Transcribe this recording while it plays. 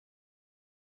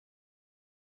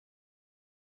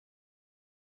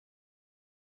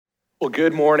Well,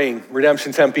 good morning,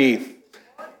 Redemption Tempe.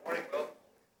 Morning, Will.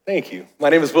 Thank you. My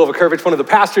name is Will Vakurvich, one of the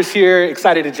pastors here.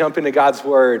 Excited to jump into God's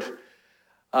Word.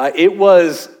 It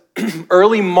was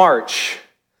early March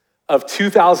of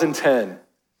 2010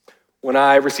 when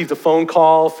I received a phone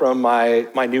call from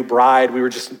my new bride. We were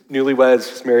just newlyweds,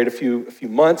 just married a few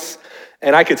months.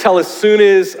 And I could tell as soon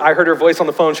as I heard her voice on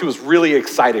the phone, she was really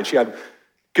excited. She had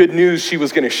good news she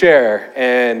was going to share.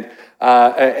 And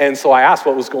so I asked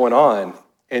what was going on.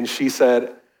 And she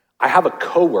said, I have a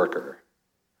coworker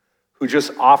who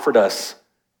just offered us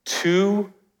 2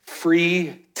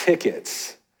 free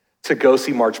tickets to go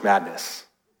see March Madness.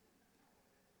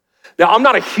 Now, I'm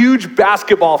not a huge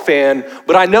basketball fan,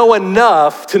 but I know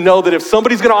enough to know that if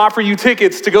somebody's gonna offer you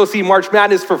tickets to go see March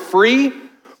Madness for free,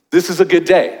 this is a good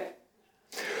day.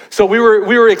 So we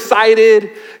were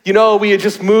excited. You know, we had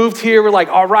just moved here. We're like,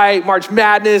 all right, March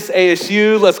Madness,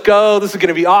 ASU, let's go. This is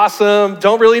gonna be awesome.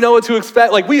 Don't really know what to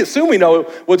expect. Like, we assume we know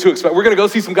what to expect. We're gonna go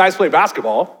see some guys play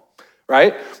basketball,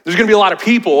 right? There's gonna be a lot of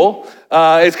people.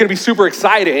 It's gonna be super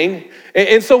exciting.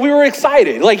 And so we were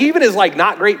excited. Like, even as like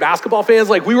not great basketball fans,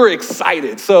 like we were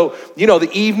excited. So, you know,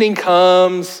 the evening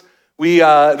comes.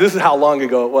 This is how long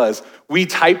ago it was. We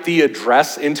typed the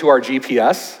address into our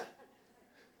GPS.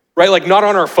 Right, like not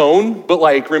on our phone, but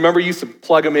like, remember you used to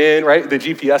plug them in, right? The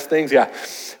GPS things, yeah.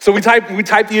 So we type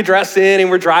the address in and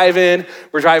we're driving to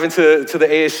the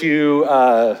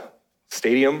ASU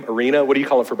stadium, arena. What do you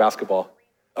call it for basketball?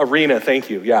 Arena, thank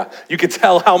you, yeah. You can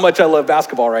tell how much I love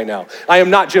basketball right now. I am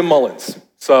not Jim Mullins.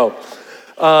 So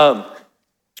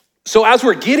as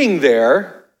we're getting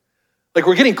there, like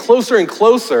we're getting closer and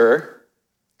closer,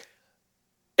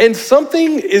 and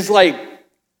something is like,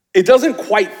 it doesn't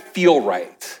quite feel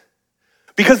right.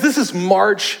 Because this is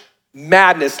March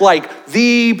Madness, like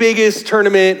the biggest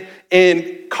tournament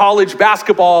in college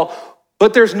basketball,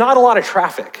 but there's not a lot of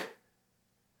traffic.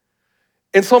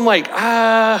 And so I'm like,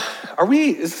 are we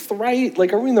in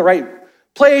the right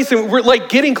place? And we're like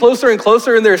getting closer and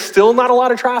closer and there's still not a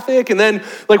lot of traffic. And then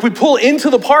like we pull into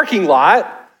the parking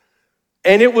lot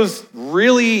and it was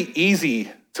really easy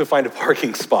to find a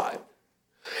parking spot.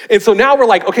 And so now we're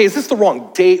like, okay, is this the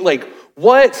wrong date? Like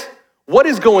what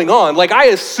is going on? Like I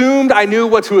assumed I knew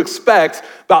what to expect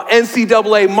about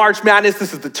NCAA March Madness.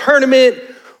 This is the tournament.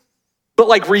 But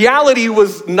like reality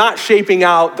was not shaping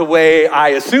out the way I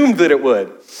assumed that it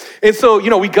would. And so, you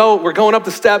know, we're going up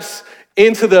the steps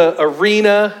into the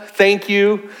arena. Thank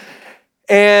you.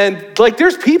 And like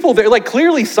there's people there, like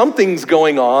clearly something's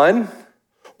going on,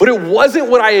 but it wasn't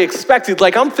what I expected.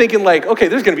 Like I'm thinking like, okay,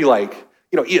 there's gonna be like,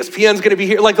 you know, ESPN's gonna be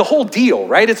here, like the whole deal,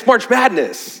 right? It's March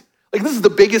Madness. Like this is the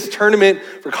biggest tournament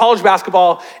for college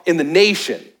basketball in the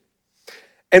nation.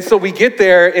 And so we get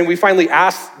there and we finally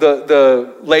ask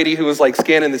the lady who was like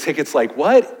scanning the tickets, like,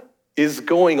 what is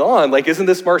going on? Like, isn't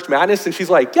this March Madness? And she's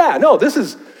like, yeah, no, this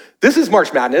is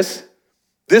March Madness.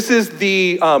 This is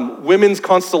the women's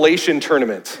constellation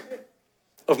tournament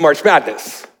of March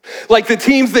Madness. Like the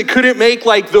teams that couldn't make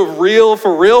like the real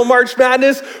for real March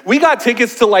Madness, we got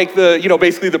tickets to like the, you know,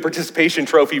 basically the participation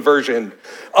trophy version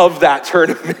of that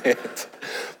tournament.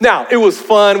 Now, it was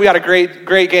fun. We had a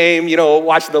great game, you know,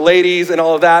 watching the ladies and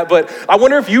all of that. But I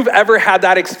wonder if you've ever had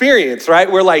that experience, right?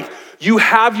 Where like you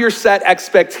have your set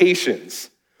expectations.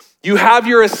 You have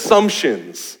your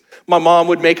assumptions. My mom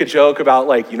would make a joke about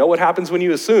like, you know what happens when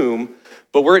you assume,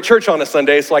 but we're at church on a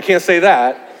Sunday, so I can't say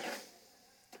that.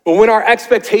 But when our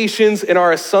expectations and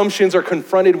our assumptions are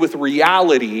confronted with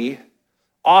reality,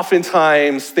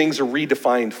 oftentimes things are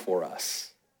redefined for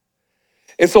us.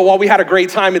 And so while we had a great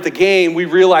time at the game, we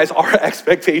realized our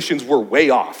expectations were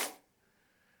way off.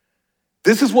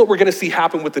 This is what we're gonna see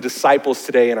happen with the disciples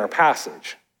today in our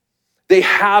passage. They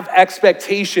have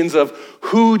expectations of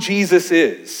who Jesus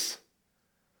is,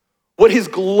 what his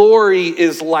glory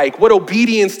is like, what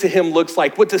obedience to him looks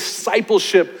like, what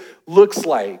discipleship looks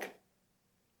like.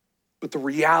 But the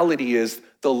reality is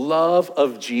the love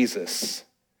of Jesus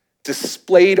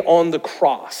displayed on the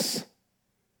cross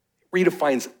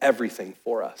redefines everything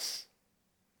for us.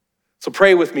 So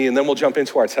pray with me and then we'll jump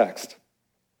into our text.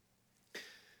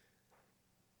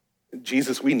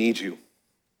 Jesus, we need you.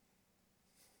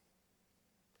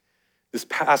 This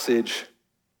passage,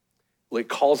 it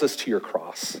calls us to your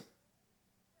cross.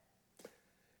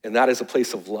 And that is a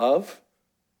place of love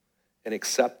and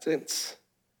acceptance.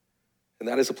 And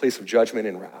that is a place of judgment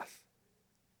and wrath.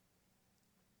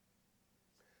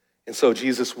 And so,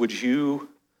 Jesus, would you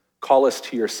call us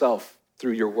to yourself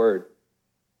through your word?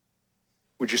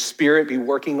 Would your spirit be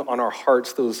working on our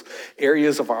hearts, those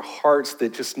areas of our hearts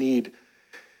that just need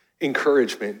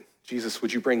encouragement? Jesus,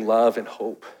 would you bring love and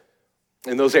hope?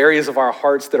 In those areas of our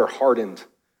hearts that are hardened,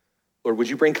 Lord, would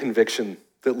you bring conviction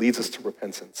that leads us to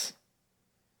repentance?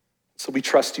 So we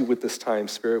trust you with this time,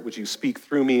 Spirit. Would you speak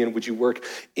through me and would you work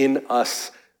in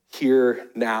us here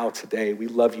now today? We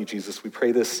love you, Jesus. We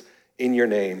pray this in your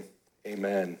name.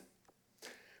 Amen.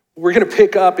 We're going to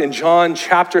pick up in John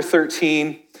chapter 13.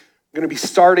 We're going to be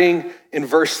starting in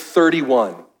verse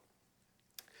 31.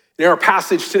 In our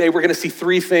passage today, we're going to see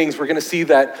three things. We're going to see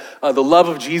that the love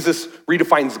of Jesus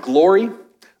redefines glory.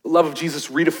 The love of Jesus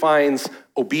redefines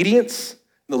obedience.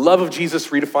 And the love of Jesus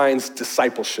redefines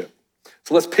discipleship.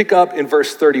 So let's pick up in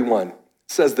verse 31. It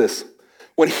says this: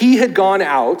 when he had gone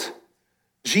out,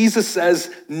 Jesus says,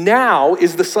 now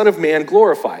is the Son of Man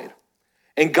glorified,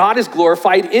 and God is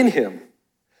glorified in him.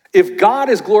 If God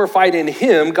is glorified in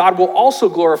him, God will also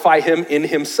glorify him in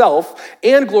himself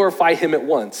and glorify him at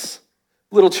once.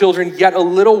 Little children, yet a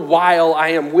little while I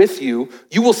am with you.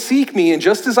 You will seek me, and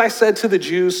just as I said to the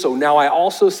Jews, so now I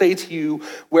also say to you,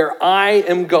 where I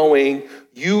am going,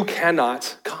 you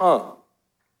cannot come.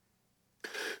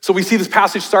 So we see this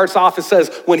passage starts off, it says,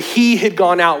 when he had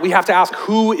gone out. We have to ask,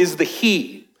 who is the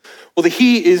he? Well, the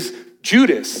he is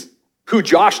Judas, who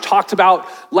Josh talked about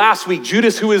last week.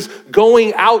 Judas, who is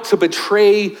going out to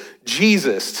betray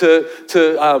Jesus,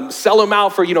 to sell him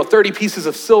out for 30 pieces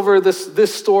of silver,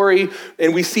 this story.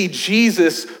 And we see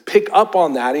Jesus pick up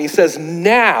on that. And he says,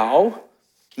 now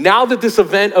that this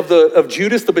event of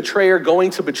Judas, the betrayer,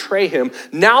 going to betray him,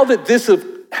 now that this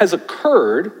has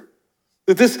occurred,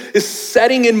 that this is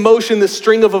setting in motion this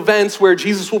string of events where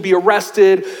Jesus will be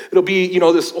arrested. It'll be,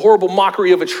 this horrible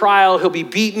mockery of a trial. He'll be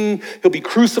beaten, he'll be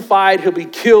crucified, he'll be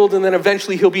killed, and then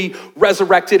eventually he'll be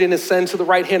resurrected and ascend to the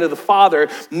right hand of the Father.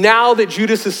 Now that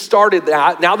Judas has started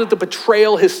that, now that the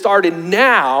betrayal has started,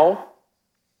 now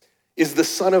is the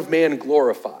Son of Man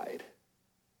glorified.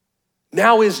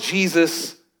 Now is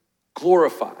Jesus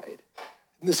glorified.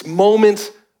 In this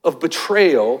moment of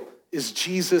betrayal is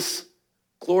Jesus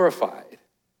glorified.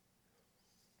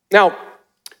 Now,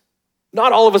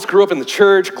 not all of us grew up in the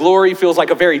church. Glory feels like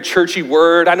a very churchy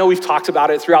word. I know we've talked about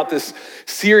it throughout this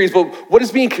series, but what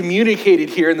is being communicated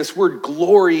here in this word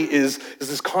glory is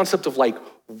this concept of like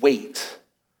weight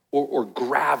or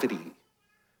gravity.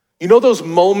 You know those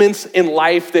moments in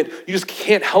life that you just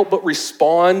can't help but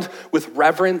respond with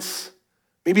reverence?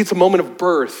 Maybe it's a moment of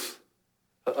birth,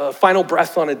 a final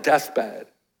breath on a deathbed.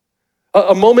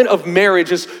 A moment of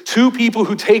marriage is two people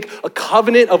who take a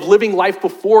covenant of living life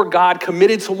before God,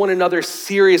 committed to one another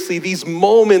seriously. These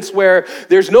moments where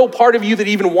there's no part of you that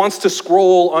even wants to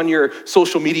scroll on your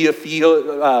social media feed,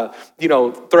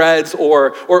 threads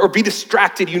or be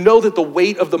distracted. You know that the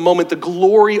weight of the moment, the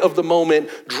glory of the moment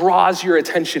draws your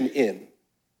attention in.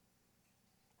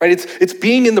 Right? It's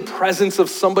being in the presence of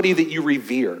somebody that you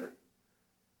revere.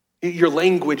 Your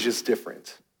language is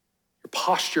different. Your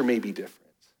posture may be different.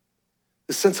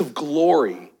 The sense of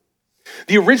glory.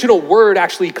 The original word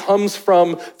actually comes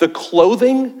from the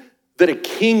clothing that a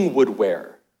king would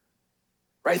wear.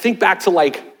 Right? Think back to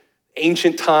like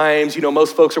ancient times.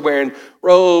 Most folks are wearing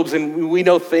robes, and we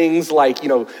know things like,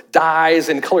 dyes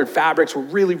and colored fabrics were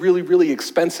really, really, really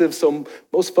expensive. So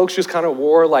most folks just kind of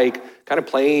wore like kind of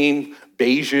plain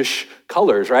beige-ish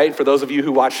colors, right? For those of you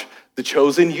who watch The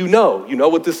Chosen, you know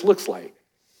what this looks like.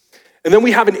 And then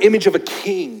we have an image of a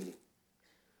king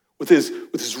with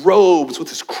his robes, with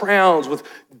his crowns, with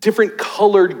different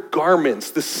colored garments,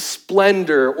 this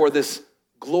splendor or this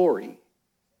glory.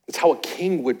 It's how a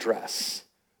king would dress.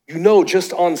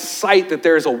 Just on sight that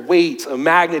there's a weight, a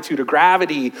magnitude, a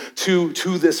gravity to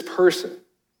this person.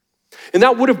 And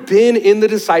that would have been in the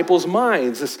disciples'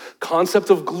 minds, this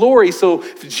concept of glory. So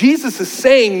if Jesus is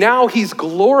saying now he's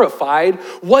glorified,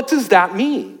 what does that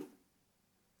mean?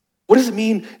 What does it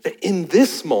mean that in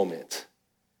this moment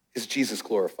is Jesus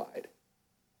glorified?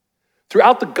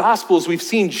 Throughout the Gospels, we've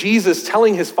seen Jesus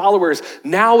telling his followers,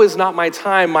 now is not my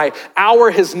time, my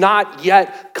hour has not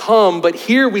yet come. But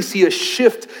here we see a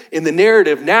shift in the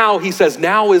narrative. Now he says,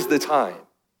 now is the time.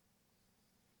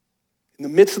 In the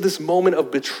midst of this moment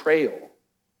of betrayal,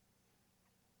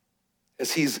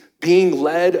 as he's being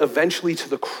led eventually to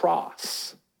the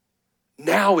cross,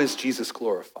 now is Jesus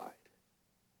glorified.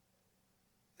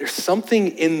 There's something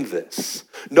in this,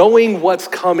 knowing what's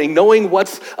coming, knowing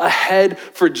what's ahead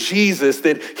for Jesus,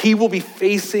 that he will be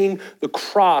facing the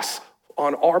cross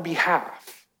on our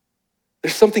behalf.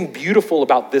 There's something beautiful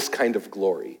about this kind of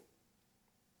glory.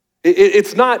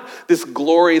 It's not this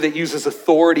glory that uses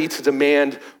authority to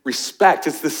demand respect.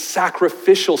 It's this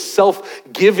sacrificial,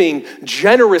 self-giving,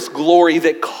 generous glory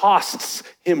that costs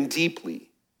him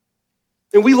deeply.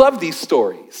 And we love these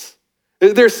stories.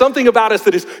 There's something about us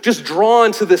that is just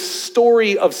drawn to this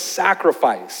story of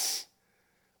sacrifice,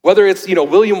 Whether it's,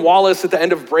 William Wallace at the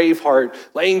end of Braveheart,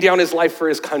 laying down his life for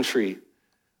his country.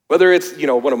 Whether it's,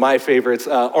 one of my favorites,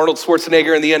 Arnold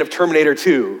Schwarzenegger in the end of Terminator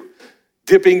 2,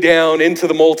 dipping down into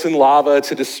the molten lava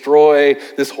to destroy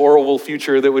this horrible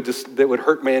future that would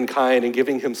hurt mankind and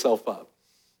giving himself up.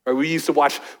 Right, we used to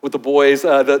watch with the boys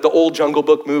the old Jungle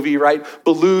Book movie, right?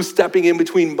 Baloo stepping in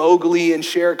between Mowgli and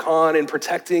Shere Khan and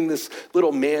protecting this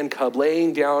little man cub,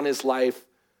 laying down his life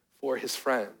for his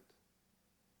friend.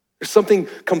 There's something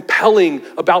compelling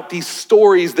about these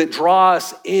stories that draw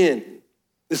us in,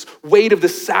 this weight of the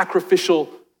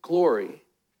sacrificial glory.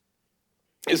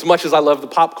 As much as I love the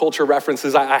pop culture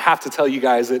references, I have to tell you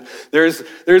guys that there's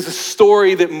a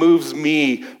story that moves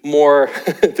me more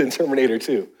than Terminator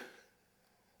 2.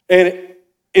 And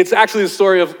it's actually the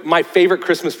story of my favorite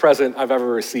Christmas present I've ever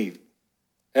received.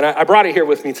 And I brought it here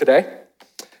with me today.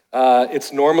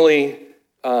 It's normally,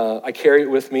 I carry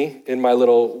it with me in my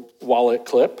little wallet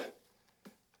clip.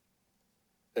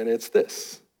 And it's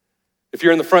this. If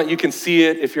you're in the front, you can see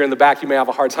it. If you're in the back, you may have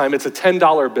a hard time. It's a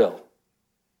 $10 bill.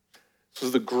 This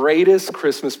was the greatest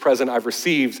Christmas present I've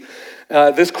received.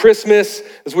 This Christmas,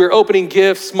 as we were opening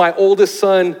gifts, my oldest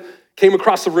son came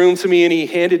across the room to me and he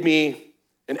handed me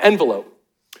an envelope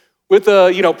with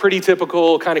a, pretty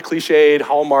typical kind of cliched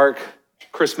Hallmark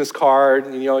Christmas card.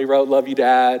 And, he wrote, "Love you,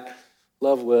 Dad.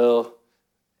 Love, Will."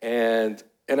 And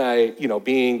I,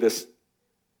 being this,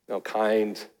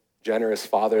 kind, generous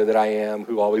father that I am,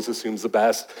 who always assumes the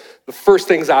best, the first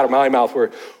things out of my mouth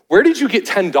were, "Where did you get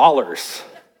 $10?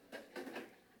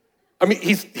 I mean,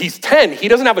 he's 10. He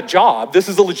doesn't have a job. This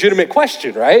is a legitimate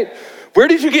question, right? Where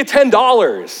did you get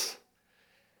 $10?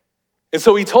 And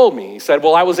so he told me, he said,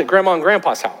 "Well, I was at Grandma and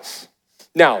Grandpa's house."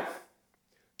 Now,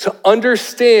 to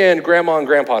understand Grandma and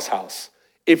Grandpa's house,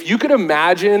 if you could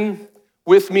imagine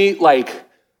with me like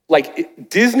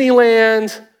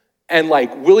Disneyland and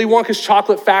like Willy Wonka's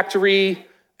Chocolate Factory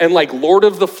and like Lord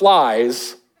of the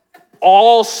Flies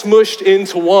all smushed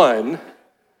into one,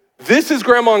 this is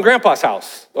Grandma and Grandpa's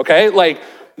house, okay? Like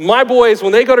my boys,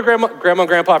 when they go to Grandma and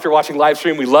Grandpa, if you're watching live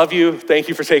stream, we love you. Thank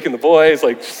you for taking the boys,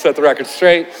 set the record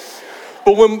straight.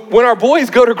 But when our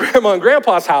boys go to Grandma and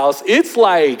Grandpa's house, it's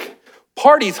like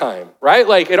party time, right?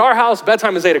 Like at our house,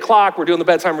 bedtime is 8 o'clock. We're doing the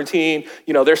bedtime routine.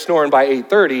 They're snoring by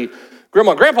 8:30.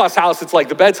 Grandma and Grandpa's house, it's like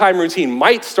the bedtime routine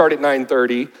might start at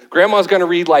 9:30. Grandma's gonna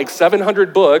read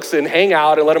 700 books and hang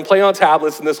out and let them play on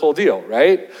tablets and this whole deal,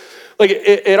 right? Like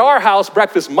at our house,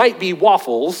 breakfast might be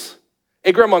waffles.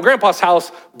 At Grandma and Grandpa's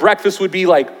house, breakfast would be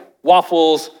like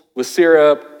waffles with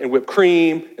syrup and whipped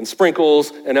cream and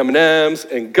sprinkles and M&Ms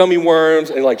and gummy worms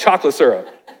and chocolate syrup,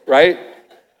 right?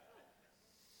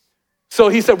 So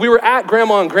he said, we were at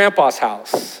Grandma and Grandpa's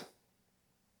house,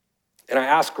 and I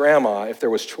asked Grandma if there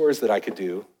was chores that I could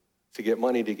do to get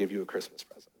money to give you a Christmas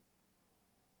present.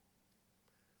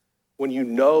 When you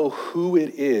know who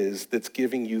it is that's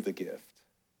giving you the gift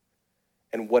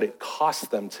and what it costs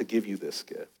them to give you this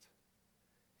gift,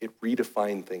 it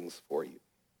redefined things for you.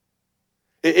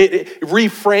 It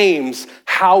reframes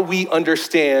how we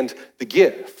understand the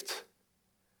gift.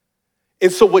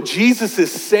 And so what Jesus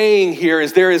is saying here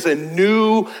is there is a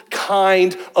new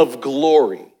kind of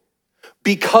glory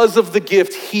because of the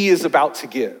gift he is about to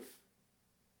give.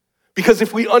 Because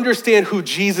if we understand who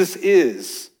Jesus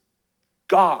is,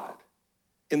 God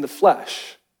in the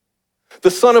flesh, the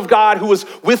Son of God who was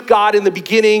with God in the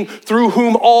beginning, through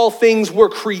whom all things were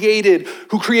created,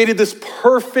 who created this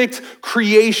perfect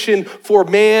creation for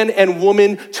man and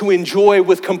woman to enjoy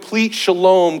with complete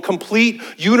shalom, complete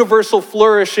universal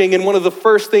flourishing. And one of the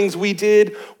first things we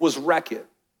did was wreck it.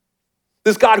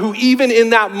 This God who even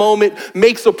in that moment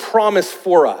makes a promise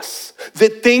for us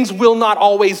that things will not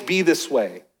always be this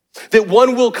way. That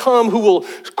one will come who will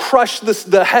crush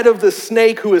the head of the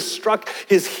snake who has struck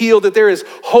his heel, that there is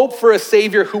hope for a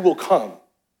Savior who will come.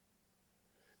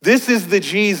 This is the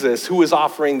Jesus who is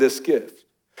offering this gift.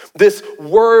 This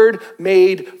Word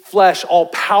made flesh,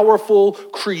 all-powerful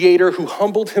creator who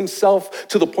humbled himself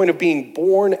to the point of being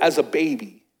born as a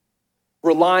baby,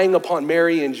 relying upon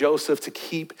Mary and Joseph to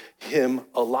keep him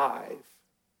alive.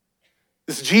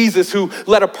 This Jesus who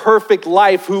led a perfect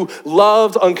life, who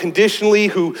loved unconditionally,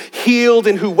 who healed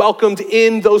and who welcomed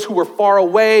in those who were far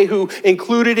away, who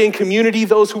included in community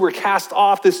those who were cast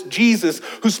off. This Jesus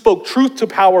who spoke truth to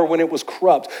power when it was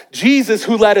corrupt. Jesus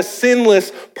who led a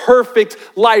sinless, perfect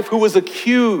life, who was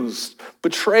accused,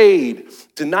 betrayed,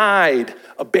 denied,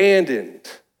 abandoned,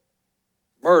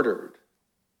 murdered,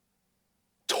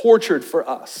 tortured for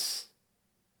us.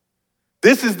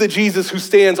 This is the Jesus who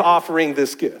stands offering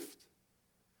this gift.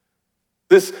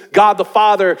 This God the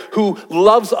Father who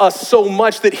loves us so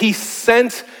much that he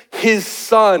sent his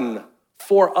Son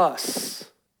for us.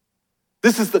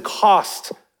 This is the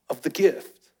cost of the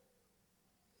gift.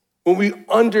 When we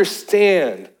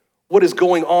understand what is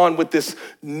going on with this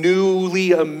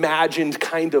newly imagined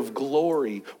kind of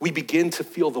glory, we begin to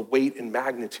feel the weight and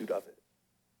magnitude of it.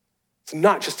 It's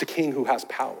not just a king who has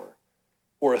power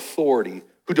or authority,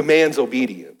 who demands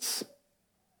obedience.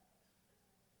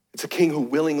 It's a king who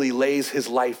willingly lays his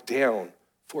life down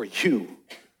for you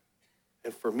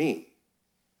and for me.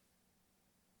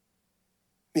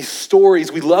 These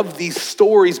stories, we love these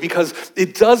stories because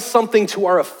it does something to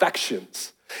our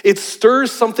affections. It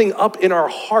stirs something up in our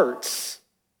hearts.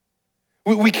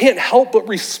 We can't help but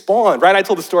respond, right? I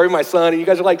told the story of my son, and you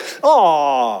guys are like,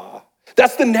 "Aw."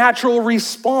 That's the natural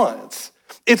response.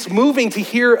 It's moving to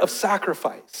hear of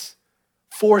sacrifice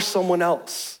for someone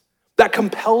else. That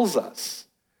compels us.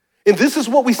 And this is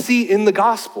what we see in the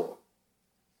gospel.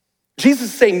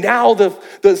 Jesus is saying now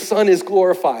the Son is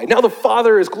glorified. Now the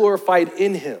Father is glorified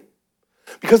in him.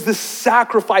 Because this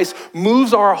sacrifice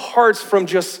moves our hearts from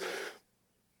just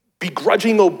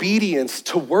begrudging obedience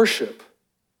to worship,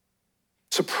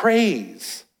 to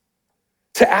praise,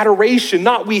 to adoration.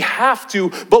 Not we have to,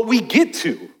 but we get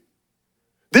to.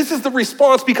 This is the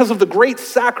response because of the great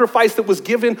sacrifice that was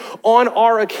given on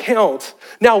our account.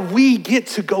 Now we get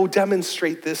to go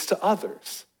demonstrate this to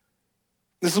others.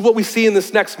 This is what we see in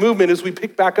this next movement as we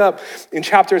pick back up in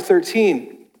chapter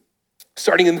 13,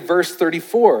 starting in verse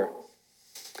 34.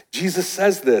 Jesus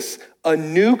says this, "A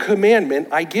new commandment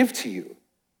I give to you,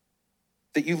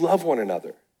 that you love one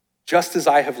another, just as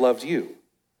I have loved you.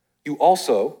 You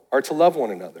also are to love one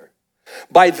another.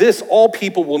 By this, all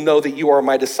people will know that you are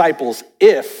my disciples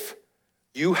if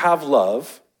you have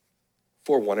love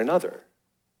for one another."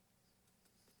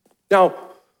 Now,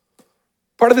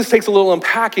 part of this takes a little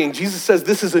unpacking. Jesus says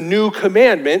this is a new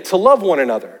commandment to love one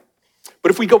another.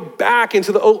 But if we go back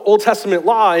into the Old Testament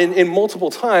law in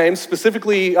multiple times,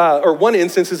 specifically, or one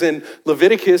instance is in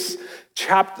Leviticus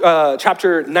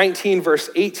chapter 19, verse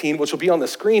 18, which will be on the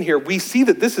screen here, we see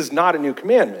that this is not a new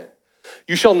commandment.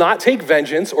 "You shall not take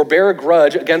vengeance or bear a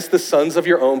grudge against the sons of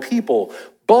your own people,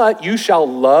 but you shall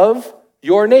love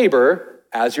your neighbor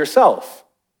as yourself.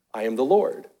 I am the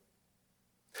Lord."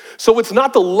 So it's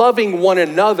not the loving one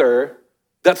another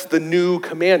that's the new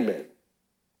commandment.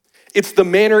 It's the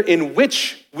manner in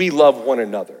which we love one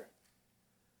another.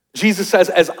 Jesus says,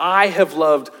 "As I have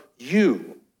loved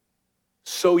you,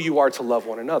 so you are to love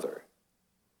one another."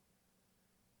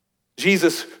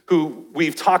 Jesus, who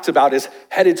we've talked about, is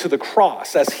headed to the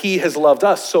cross. As he has loved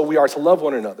us, so we are to love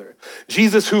one another.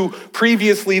 Jesus, who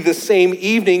previously the same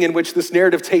evening in which this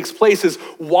narrative takes place, has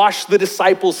washed the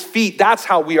disciples' feet. That's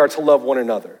how we are to love one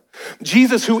another.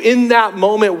 Jesus, who in that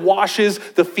moment washes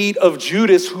the feet of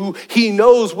Judas, who he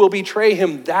knows will betray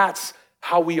him. That's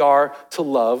how we are to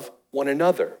love one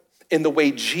another, in the way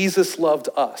Jesus loved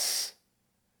us,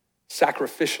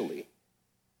 sacrificially.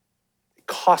 It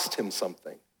cost him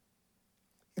something.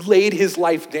 He laid his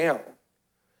life down.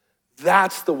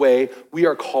 That's the way we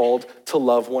are called to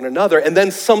love one another. And then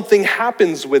something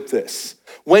happens with this.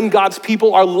 When God's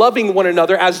people are loving one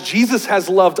another as Jesus has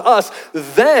loved us,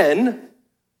 then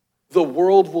the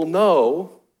world will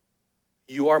know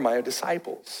you are my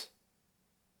disciples.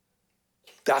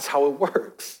 That's how it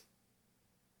works.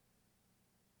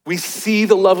 We see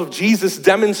the love of Jesus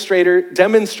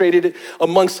demonstrated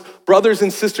amongst brothers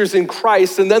and sisters in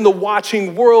Christ, and then the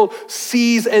watching world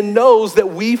sees and knows that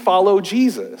we follow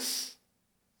Jesus.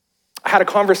 I had a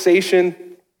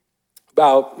conversation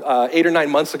about 8 or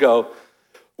 9 months ago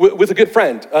with a good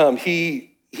friend.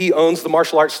 He owns the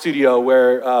martial arts studio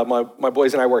where my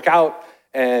boys and I work out,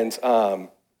 and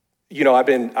I've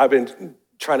been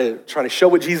trying to show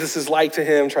what Jesus is like to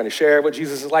him, trying to share what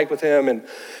Jesus is like with him. And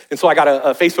so I got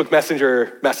a Facebook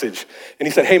Messenger message, and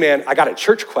he said, "Hey man, I got a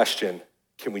church question.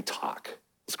 Can we talk?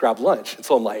 Let's grab lunch." And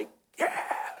so I'm like, yeah,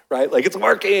 right? Like, it's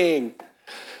working.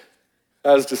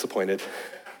 I was disappointed.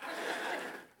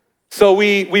 So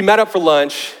we met up for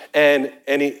lunch, and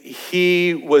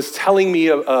he was telling me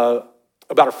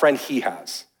about a friend he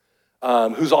has,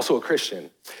 who's also a Christian.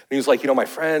 And he was like, my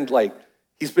friend,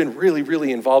 he's been really,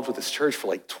 really involved with this church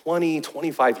for 20,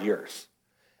 25 years.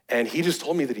 And he just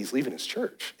told me that he's leaving his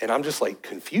church. And I'm just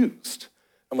confused.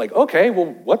 I'm like, okay, well,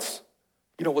 what's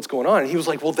going on? And he was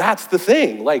like, well, that's the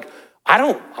thing. I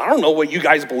don't know what you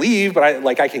guys believe, but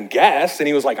I can guess. And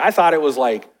he was like, I thought it was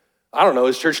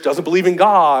his church doesn't believe in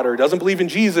God or doesn't believe in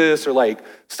Jesus or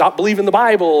stop believing the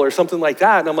Bible or something like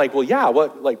that. And I'm like, well, yeah,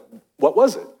 what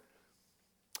was it?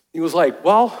 He was like,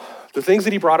 well, the things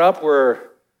that he brought up were,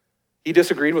 he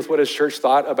disagreed with what his church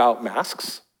thought about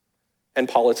masks and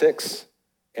politics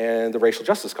and the racial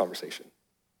justice conversation.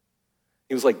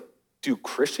 He was like, do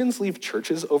Christians leave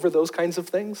churches over those kinds of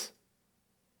things?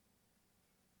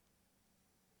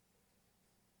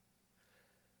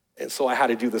 And so I had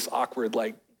to do this awkward,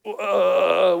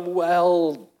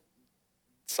 well,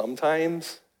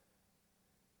 sometimes,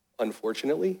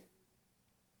 unfortunately.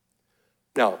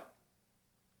 Now,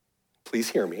 please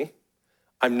hear me.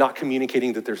 I'm not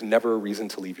communicating that there's never a reason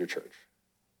to leave your church.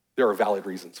 There are valid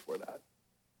reasons for that.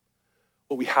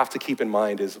 What we have to keep in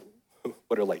mind is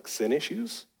what are sin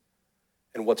issues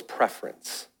and what's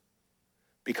preference,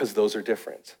 because those are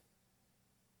different.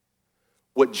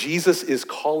 What Jesus is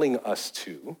calling us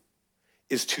to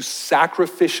is to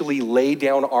sacrificially lay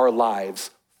down our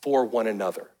lives for one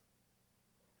another.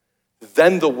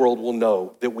 Then the world will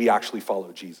know that we actually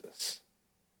follow Jesus.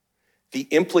 The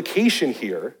implication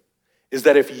here is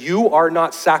that if you are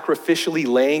not sacrificially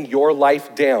laying your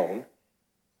life down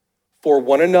for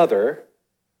one another,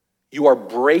 you are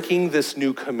breaking this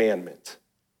new commandment.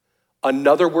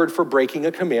 Another word for breaking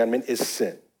a commandment is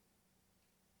sin.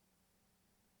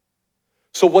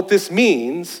 So what this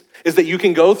means is that you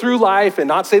can go through life and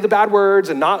not say the bad words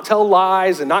and not tell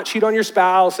lies and not cheat on your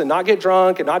spouse and not get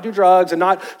drunk and not do drugs and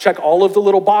not check all of the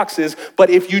little boxes. But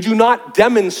if you do not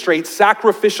demonstrate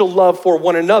sacrificial love for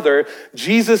one another,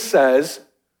 Jesus says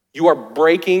you are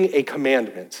breaking a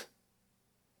commandment.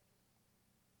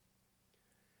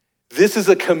 This is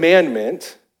a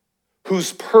commandment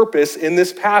whose purpose in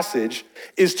this passage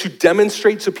is to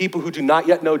demonstrate to people who do not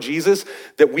yet know Jesus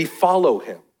that we follow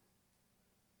him.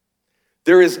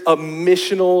 There is a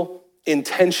missional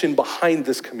intention behind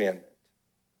this commandment.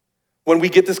 When we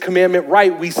get this commandment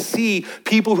right, we see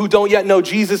people who don't yet know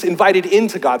Jesus invited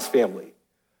into God's family.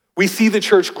 We see the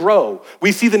church grow.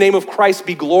 We see the name of Christ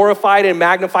be glorified and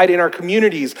magnified in our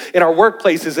communities, in our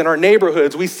workplaces, in our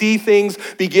neighborhoods. We see things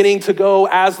beginning to go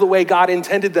as the way God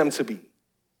intended them to be.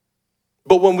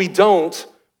 But when we don't,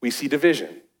 we see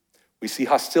division. We see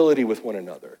hostility with one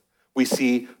another. We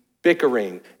see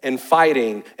bickering and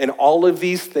fighting and all of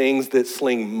these things that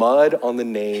sling mud on the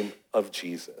name of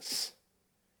Jesus.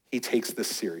 He takes this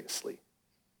seriously.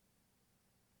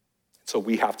 So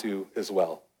we have to as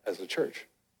well as a church.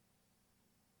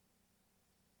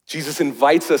 Jesus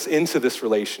invites us into this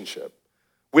relationship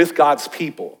with God's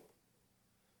people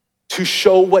to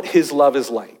show what his love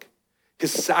is like,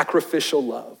 his sacrificial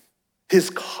love, his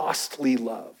costly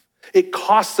love. It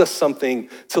costs us something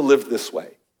to live this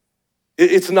way.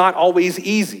 It's not always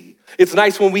easy. It's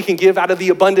nice when we can give out of the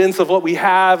abundance of what we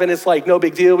have and it's no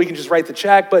big deal, we can just write the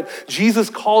check, but Jesus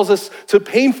calls us to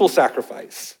painful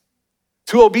sacrifice,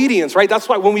 to obedience, right? That's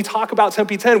why when we talk about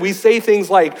Tempe 10, we say things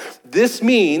like, this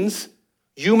means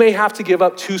you may have to give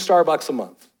up 2 Starbucks a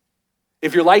month.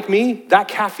 If you're like me, that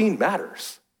caffeine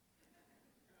matters.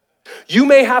 You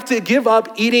may have to give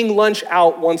up eating lunch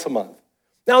out once a month.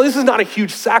 Now, this is not a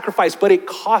huge sacrifice, but it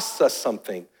costs us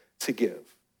something to give.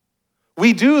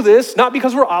 We do this not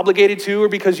because we're obligated to or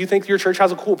because you think your church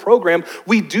has a cool program.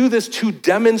 We do this to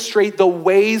demonstrate the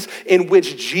ways in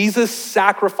which Jesus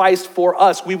sacrificed for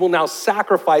us. We will now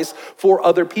sacrifice for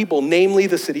other people, namely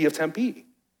the city of Tempe.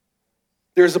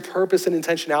 There's a purpose and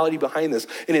intentionality behind this,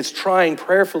 and it's trying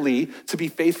prayerfully to be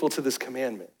faithful to this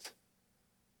commandment.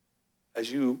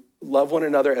 As you love one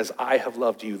another as I have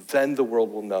loved you, then the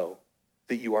world will know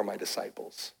that you are my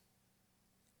disciples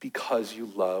because you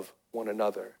love one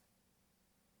another.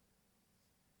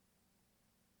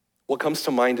 What comes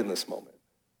to mind in this moment?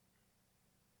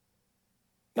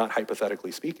 Not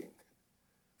hypothetically speaking.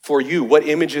 For you, what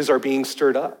images are being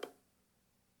stirred up?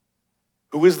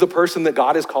 Who is the person that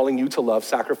God is calling you to love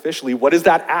sacrificially? What is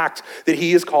that act that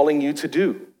he is calling you to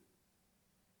do?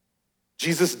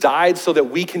 Jesus died so that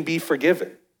we can be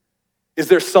forgiven. Is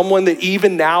there someone that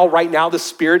even now, right now, the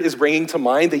Spirit is bringing to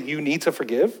mind that you need to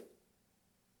forgive?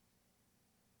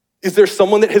 Is there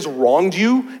someone that has wronged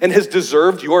you and has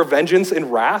deserved your vengeance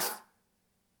and wrath?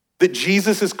 That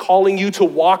Jesus is calling you to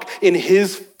walk in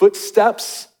his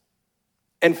footsteps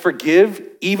and forgive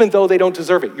even though they don't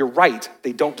deserve it. You're right,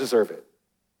 they don't deserve it.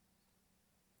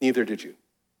 Neither did you.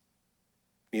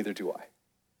 Neither do I.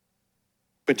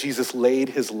 But Jesus laid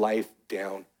his life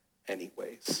down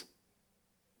anyways.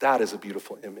 That is a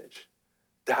beautiful image.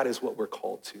 That is what we're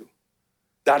called to.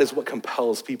 That is what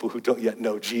compels people who don't yet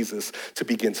know Jesus to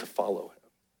begin to follow him.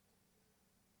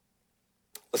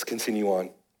 Let's continue on.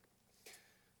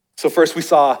 So first we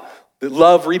saw that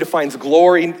love redefines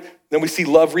glory. Then we see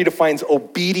love redefines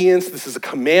obedience. This is a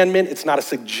commandment. It's not a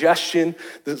suggestion.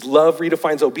 This love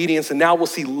redefines obedience. And now we'll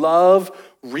see love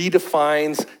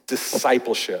redefines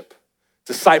discipleship.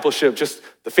 Discipleship, just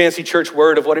the fancy church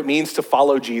word of what it means to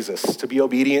follow Jesus, to be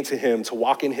obedient to him, to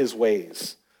walk in his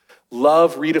ways.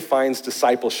 Love redefines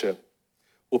discipleship.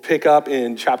 We'll pick up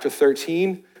in chapter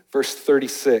 13, verse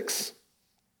 36.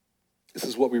 This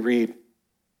is what we read.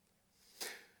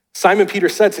 Simon Peter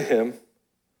said to him,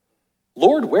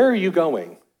 Lord, where are you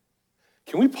going?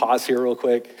 Can we pause here real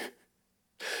quick?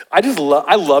 I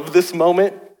love this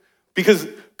moment because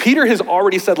Peter has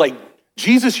already said, like,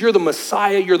 Jesus, you're the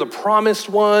Messiah, you're the promised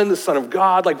one, the Son of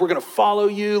God, like, we're gonna follow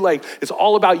you, like, it's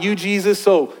all about you, Jesus.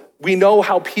 So we know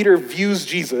how Peter views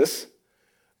Jesus.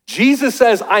 Jesus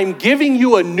says, I'm giving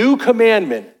you a new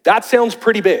commandment. That sounds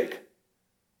pretty big,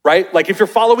 right? Like if you're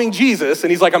following Jesus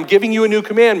and he's like, I'm giving you a new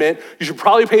commandment, you should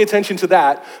probably pay attention to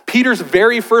that. Peter's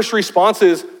very first response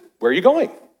is, where are you going?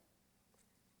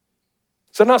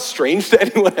 Is that not strange to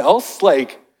anyone else?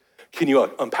 Like, can you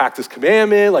unpack this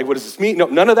commandment? Like, what does this mean? No,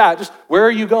 none of that. Just, where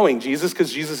are you going, Jesus?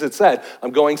 Because Jesus had said,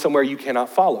 I'm going somewhere you cannot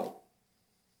follow.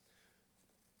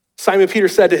 Simon Peter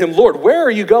said to him, Lord, where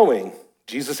are you going?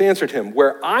 Jesus answered him,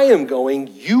 where I am going,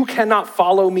 you cannot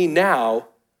follow me now,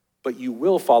 but you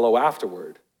will follow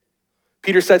afterward.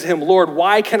 Peter said to him, Lord,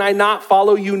 why can I not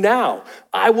follow you now?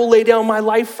 I will lay down my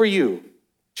life for you.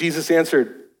 Jesus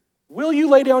answered, will you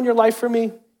lay down your life for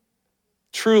me?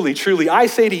 Truly, truly, I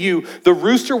say to you, the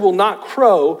rooster will not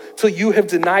crow till you have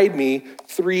denied me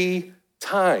 3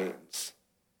 times.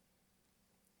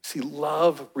 See,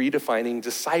 love redefining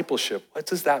discipleship. What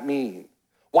does that mean?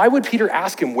 Why would Peter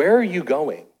ask him, where are you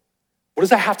going? What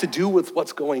does that have to do with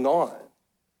what's going on?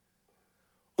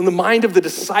 In the mind of the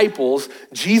disciples,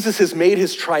 Jesus has made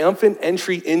his triumphant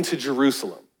entry into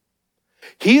Jerusalem.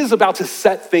 He is about to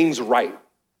set things right.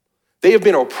 They have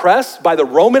been oppressed by the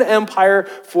Roman Empire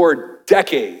for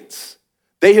decades.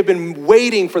 They have been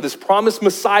waiting for this promised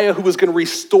Messiah who was going to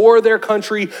restore their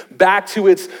country back to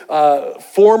its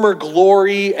former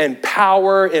glory and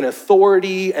power and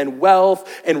authority and wealth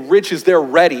and riches. They're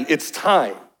ready. It's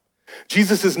time.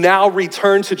 Jesus has now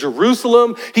returned to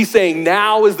Jerusalem. He's saying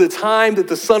now is the time that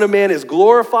the Son of Man is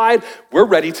glorified. We're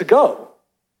ready to go.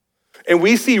 And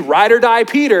we see ride or die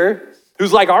Peter,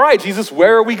 who's like, all right, Jesus,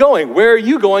 where are we going? Where are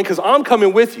you going? Because I'm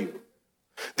coming with you.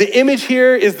 The image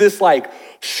here is this like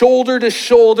shoulder to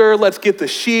shoulder, let's get the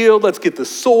shield, let's get the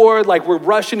sword, like we're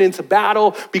rushing into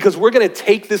battle because we're gonna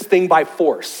take this thing by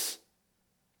force.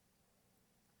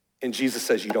 And Jesus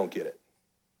says, you don't get it.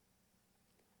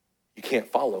 You can't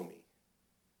follow me.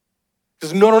 He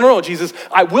says, no, Jesus,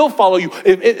 I will follow you.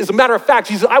 As a matter of fact,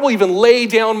 Jesus, I will even lay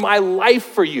down my life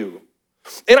for you.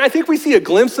 And I think we see a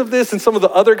glimpse of this in some of the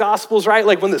other gospels, right?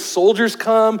 Like when the soldiers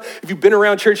come, if you've been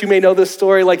around church, you may know this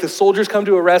story, like the soldiers come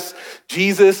to arrest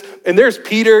Jesus and there's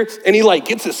Peter and he like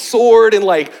gets his sword and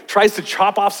like tries to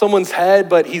chop off someone's head,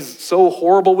 but he's so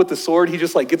horrible with the sword, he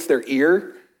just like gets their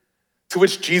ear, to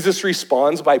which Jesus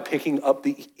responds by picking up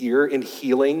the ear and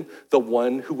healing the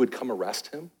one who would come arrest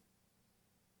him.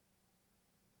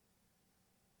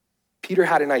 Peter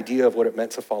had an idea of what it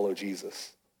meant to follow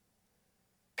Jesus.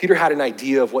 Peter had an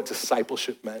idea of what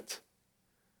discipleship meant.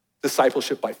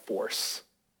 Discipleship by force.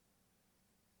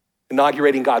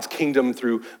 Inaugurating God's kingdom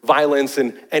through violence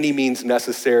and any means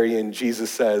necessary. And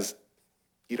Jesus says,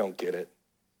 you don't get it.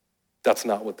 That's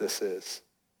not what this is.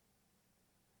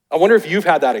 I wonder if you've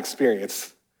had that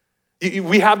experience.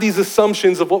 We have these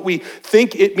assumptions of what we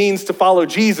think it means to follow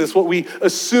Jesus, what we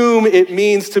assume it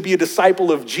means to be a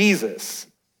disciple of Jesus.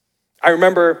 I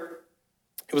remember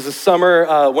it was the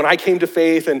summer when I came to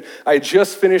faith and I had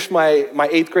just finished my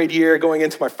 8th grade year going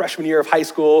into my freshman year of high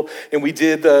school, and we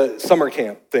did the summer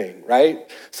camp thing,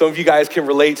 right? Some of you guys can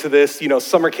relate to this,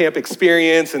 summer camp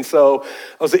experience. And so I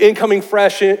was an incoming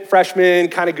freshman,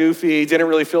 kind of goofy, didn't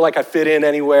really feel like I fit in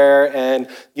anywhere. And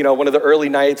one of the early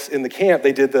nights in the camp,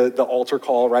 they did the altar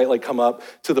call, right? Like come up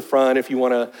to the front if you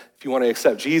want to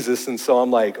accept Jesus. And so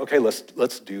I'm like, okay,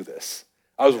 let's do this.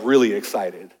 I was really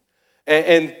excited.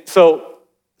 And so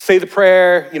say the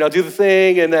prayer, do the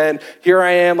thing, and then here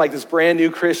I am, like this brand new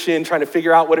Christian trying to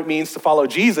figure out what it means to follow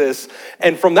Jesus.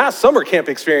 And from that summer camp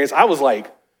experience, I was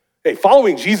like, hey,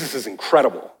 following Jesus is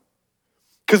incredible.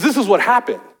 Because this is what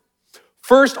happened.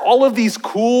 First, all of these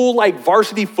cool like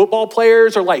varsity football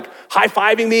players are like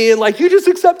high-fiving me and like, you just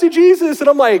accepted Jesus. And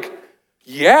I'm like,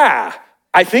 yeah,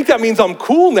 I think that means I'm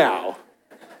cool now.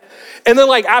 And then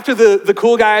like after the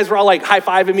cool guys were all like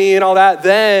high-fiving me and all that,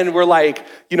 then we're like,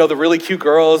 the really cute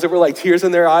girls that were like tears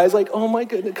in their eyes, like, oh my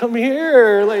goodness, come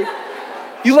here. Like,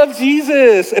 you love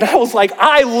Jesus. And I was like,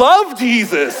 I love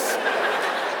Jesus.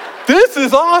 This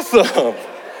is awesome.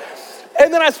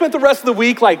 And then I spent the rest of the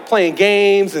week like playing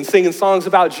games and singing songs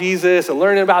about Jesus and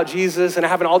learning about Jesus and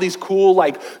having all these cool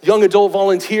like young adult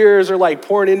volunteers are like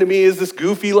pouring into me as this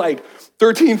goofy like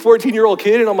 13, 14-year-old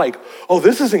kid. And I'm like, oh,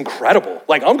 this is incredible.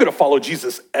 Like, I'm gonna follow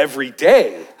Jesus every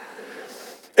day.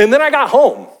 And then I got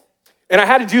home And I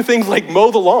had to do things like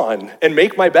mow the lawn and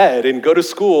make my bed and go to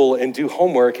school and do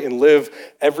homework and live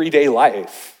everyday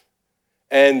life.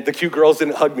 And the cute girls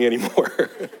didn't hug me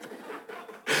anymore.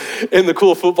 And the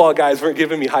cool football guys weren't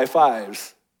giving me high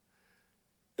fives.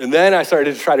 And then I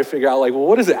started to try to figure out, like, well,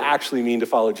 what does it actually mean to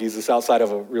follow Jesus outside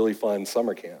of a really fun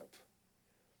summer camp?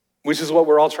 Which is what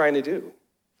we're all trying to do.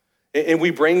 And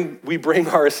we bring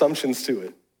our assumptions to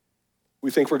it.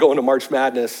 We think we're going to March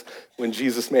Madness when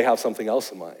Jesus may have something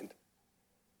else in mind.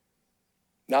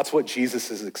 That's what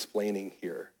Jesus is explaining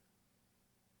here.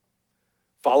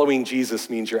 Following Jesus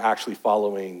means you're actually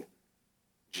following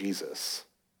Jesus,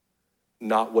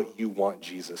 not what you want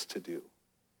Jesus to do.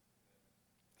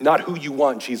 Not who you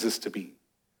want Jesus to be,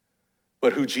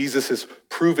 but who Jesus has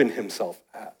proven himself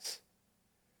as.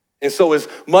 And so as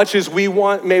much as we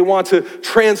may want to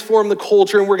transform the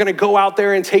culture and we're gonna go out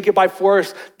there and take it by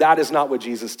force, that is not what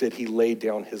Jesus did. He laid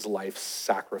down his life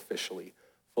sacrificially,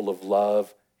 full of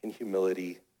love and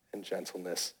humility and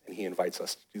gentleness, and he invites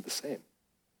us to do the same.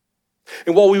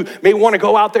 And while we may want to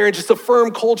go out there and just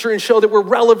affirm culture and show that we're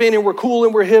relevant and we're cool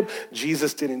and we're hip,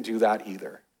 Jesus didn't do that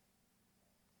either.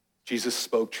 Jesus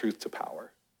spoke truth to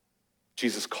power.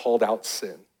 Jesus called out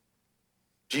sin.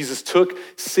 Jesus took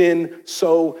sin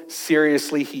so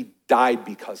seriously, he died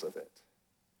because of it.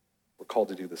 We're called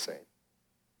to do the same.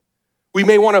 We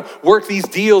may want to work these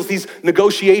deals, these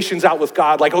negotiations out with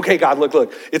God. Like, okay, God,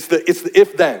 look, it's the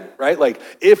if then, right? Like,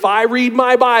 if I read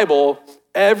my Bible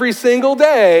every single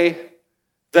day,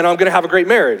 then I'm going to have a great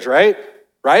marriage, right?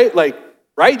 Right? Like,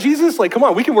 right, Jesus? Like, come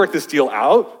on, we can work this deal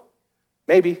out.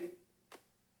 Maybe.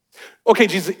 Okay,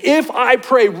 Jesus, if I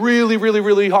pray really, really,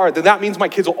 really hard, then that means my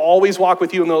kids will always walk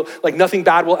with you and like nothing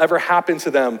bad will ever happen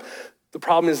to them. The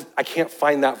problem is I can't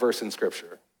find that verse in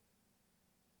Scripture.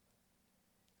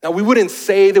 Now, we wouldn't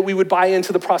say that we would buy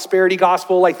into the prosperity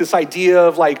gospel, like this idea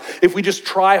of like, if we just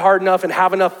try hard enough and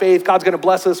have enough faith, God's gonna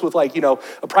bless us with like, a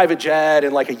private jet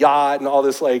and like a yacht and all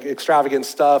this like extravagant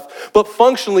stuff. But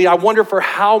functionally, I wonder for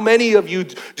how many of you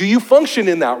do you function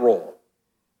in that role?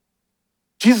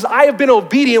 Jesus, I have been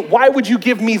obedient. Why would you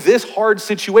give me this hard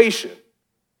situation?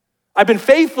 I've been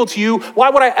faithful to you.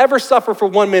 Why would I ever suffer for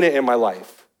 1 minute in my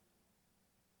life?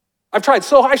 I've tried.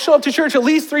 So I show up to church at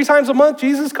least 3 times a month.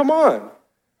 Jesus, come on.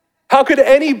 How could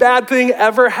any bad thing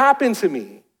ever happen to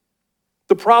me?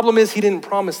 The problem is he didn't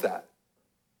promise that.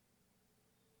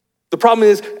 The problem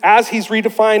is, as he's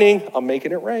redefining, I'm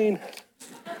making it rain.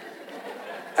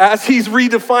 As he's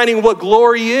redefining what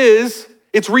glory is,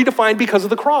 it's redefined because of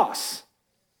the cross.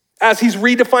 As he's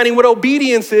redefining what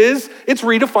obedience is, it's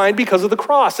redefined because of the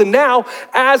cross. And now,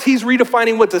 as he's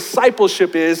redefining what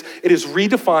discipleship is, it is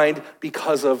redefined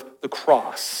because of the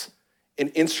cross, an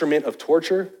instrument of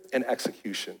torture and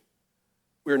execution.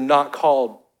 We are not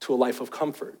called to a life of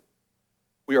comfort.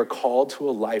 We are called to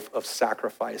a life of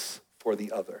sacrifice for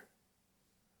the other.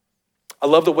 I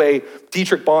love the way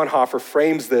Dietrich Bonhoeffer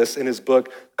frames this in his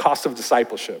book, Cost of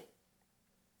Discipleship.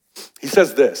 He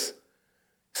says this.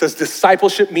 He says,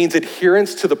 discipleship means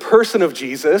adherence to the person of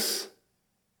Jesus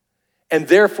and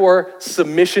therefore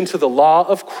submission to the law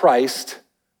of Christ,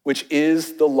 which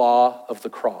is the law of the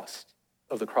cross.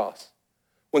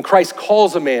 When Christ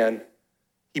calls a man,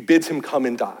 he bids him come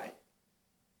and die.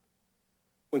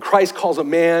 When Christ calls a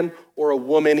man or a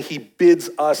woman, he bids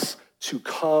us to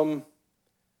come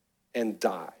and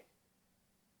die.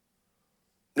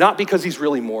 Not because he's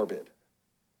really morbid.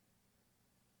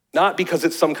 Not because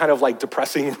it's some kind of like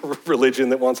depressing religion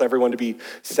that wants everyone to be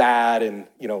sad and,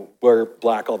 wear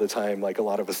black all the time like a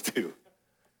lot of us do.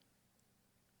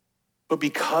 But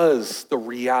because the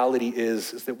reality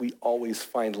is that we always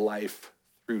find life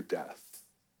through death.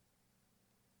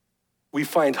 We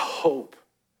find hope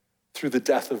through the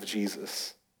death of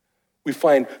Jesus. We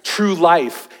find true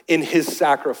life in his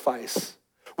sacrifice.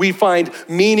 We find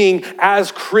meaning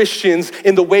as Christians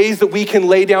in the ways that we can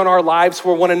lay down our lives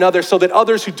for one another so that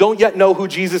others who don't yet know who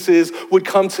Jesus is would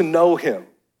come to know him.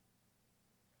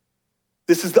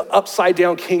 This is the upside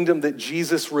down kingdom that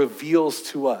Jesus reveals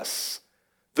to us.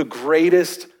 The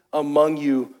greatest among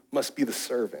you must be the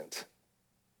servant.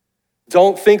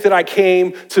 Don't think that I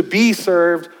came to be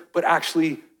served, but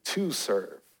actually to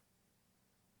serve.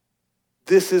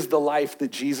 This is the life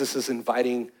that Jesus is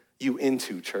inviting you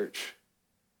into, church.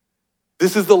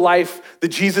 This is the life that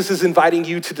Jesus is inviting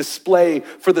you to display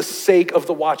for the sake of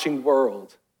the watching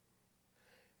world.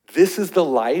 This is the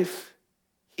life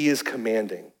he is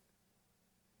commanding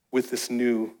with this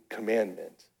new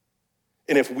commandment.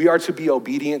 And if we are to be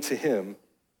obedient to him,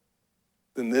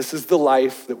 then this is the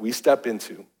life that we step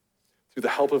into through the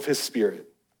help of his Spirit.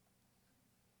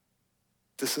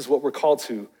 This is what we're called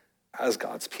to as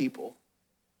God's people.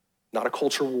 not a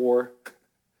culture war,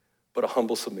 but a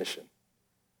humble submission,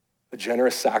 a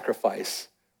generous sacrifice,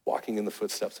 walking in the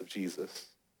footsteps of Jesus.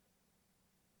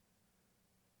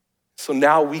 So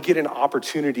now we get an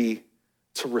opportunity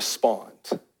to respond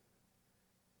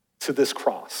to this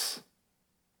cross.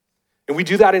 And we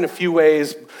do that in a few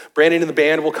ways. Brandon and the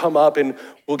band will come up and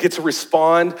we'll get to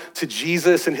respond to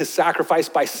Jesus and his sacrifice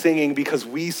by singing, because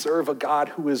we serve a God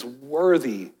who is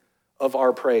worthy of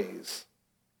our praise.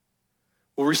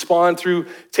 We'll respond through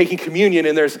taking communion,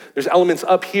 and there's elements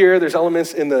up here, there's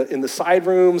elements in the side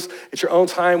rooms. At your own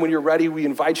time, when you're ready, we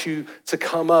invite you to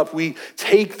come up. We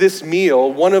take this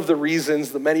meal. One of the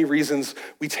reasons, the many reasons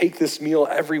we take this meal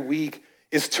every week,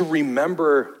 is to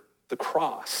remember the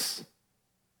cross.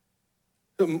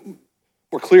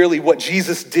 More clearly, what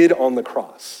Jesus did on the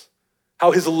cross,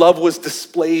 how his love was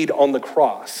displayed on the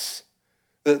cross.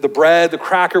 The bread, the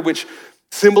cracker, which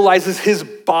symbolizes his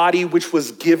body, which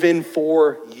was given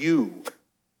for you.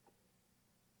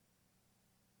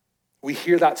 We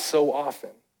hear that so often,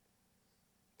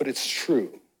 but it's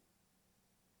true.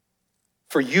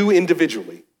 For you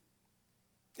individually,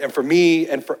 and for me,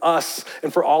 and for us,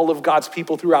 and for all of God's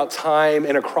people throughout time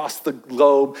and across the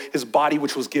globe, his body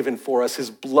which was given for us, his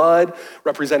blood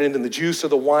represented in the juice or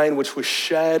the wine which was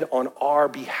shed on our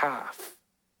behalf.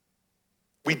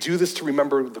 We do this to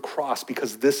remember the cross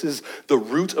because this is the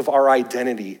root of our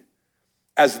identity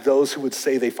as those who would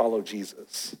say they follow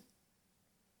Jesus.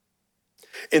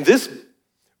 And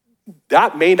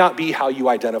that may not be how you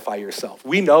identify yourself.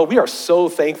 We know, we are so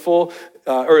thankful,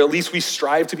 or at least we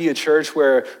strive to be a church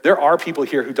where there are people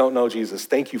here who don't know Jesus.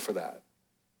 Thank you for that.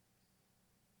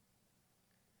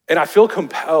 And I feel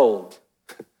compelled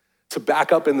to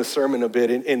back up in the sermon a bit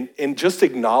and just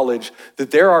acknowledge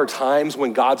that there are times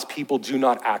when God's people do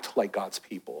not act like God's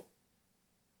people.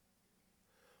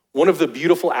 One of the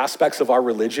beautiful aspects of our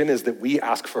religion is that we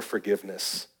ask for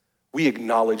forgiveness. We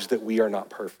acknowledge that we are not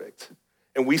perfect.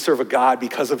 And we serve a God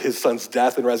because of his son's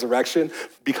death and resurrection,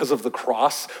 because of the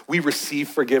cross, we receive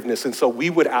forgiveness. And so we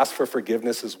would ask for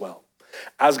forgiveness as well,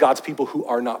 as God's people who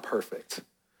are not perfect,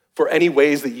 for any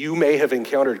ways that you may have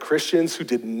encountered Christians who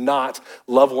did not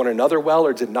love one another well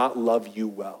or did not love you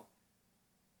well.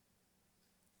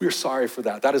 We are sorry for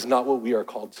that. That is not what we are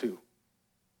called to.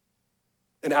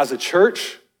 And as a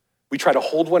church, we try to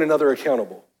hold one another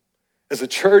accountable. As a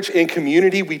church and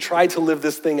community, we try to live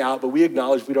this thing out, but we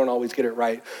acknowledge we don't always get it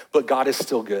right. But God is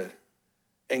still good,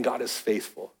 and God is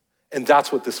faithful. And that's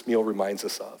what this meal reminds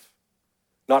us of.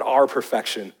 Not our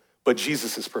perfection, but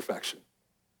Jesus' perfection.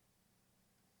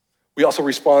 We also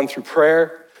respond through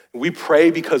prayer. We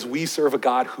pray because we serve a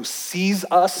God who sees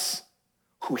us,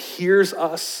 who hears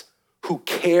us, who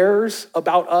cares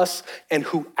about us, and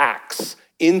who acts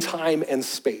in time and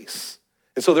space.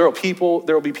 And so there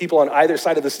will be people on either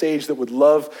side of the stage that would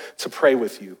love to pray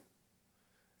with you.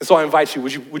 And so I invite you,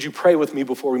 would you pray with me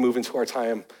before we move into our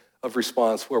time of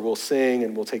response, where we'll sing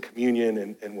and we'll take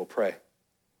communion and we'll pray.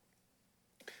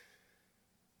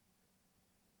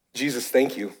 Jesus,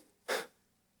 thank you.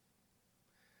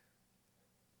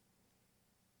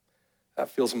 That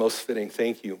feels most fitting.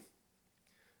 Thank you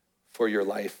for your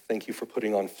life. Thank you for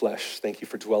putting on flesh. Thank you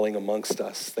for dwelling amongst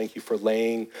us. Thank you for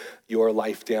laying your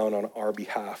life down on our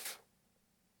behalf.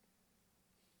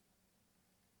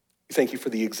 Thank you for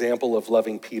the example of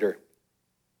loving Peter.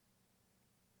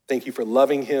 Thank you for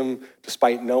loving him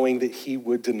despite knowing that he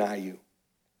would deny you.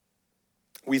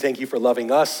 We thank you for loving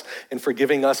us and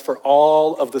forgiving us for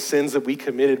all of the sins that we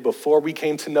committed before we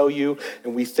came to know you.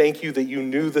 And we thank you that you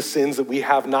knew the sins that we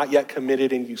have not yet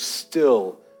committed and you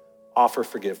still offer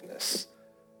forgiveness.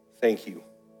 Thank you.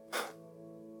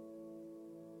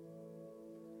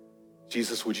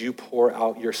 Jesus, would you pour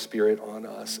out your Spirit on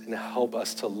us and help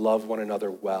us to love one another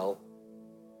well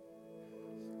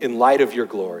in light of your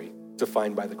glory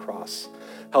defined by the cross.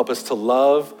 Help us to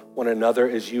love one another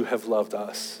as you have loved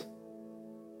us.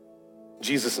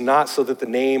 Jesus, not so that the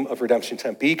name of Redemption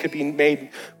Tempe could be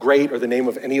made great or the name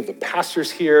of any of the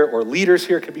pastors here or leaders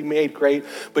here could be made great,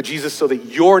 but Jesus, so that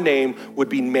your name would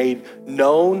be made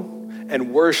known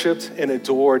and worshiped and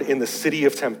adored in the city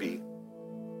of Tempe,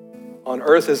 on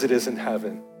earth as it is in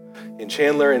heaven, in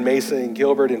Chandler and Mesa and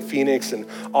Gilbert and Phoenix and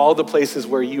all the places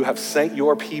where you have sent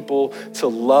your people to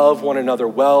love one another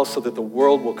well so that the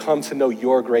world will come to know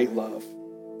your great love.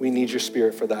 We need your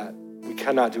Spirit for that. We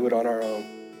cannot do it on our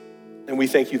own. And we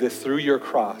thank you that through your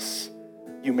cross,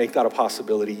 you make that a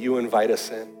possibility. You invite us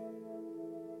in.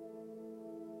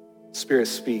 Spirit,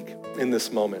 speak in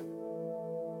this moment.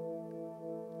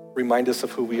 Remind us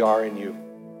of who we are in you.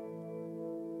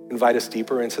 Invite us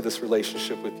deeper into this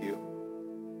relationship with you.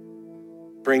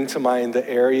 Bring to mind the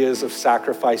areas of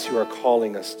sacrifice you are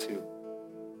calling us to,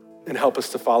 and help us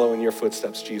to follow in your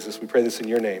footsteps, Jesus. We pray this in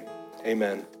your name.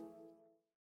 Amen.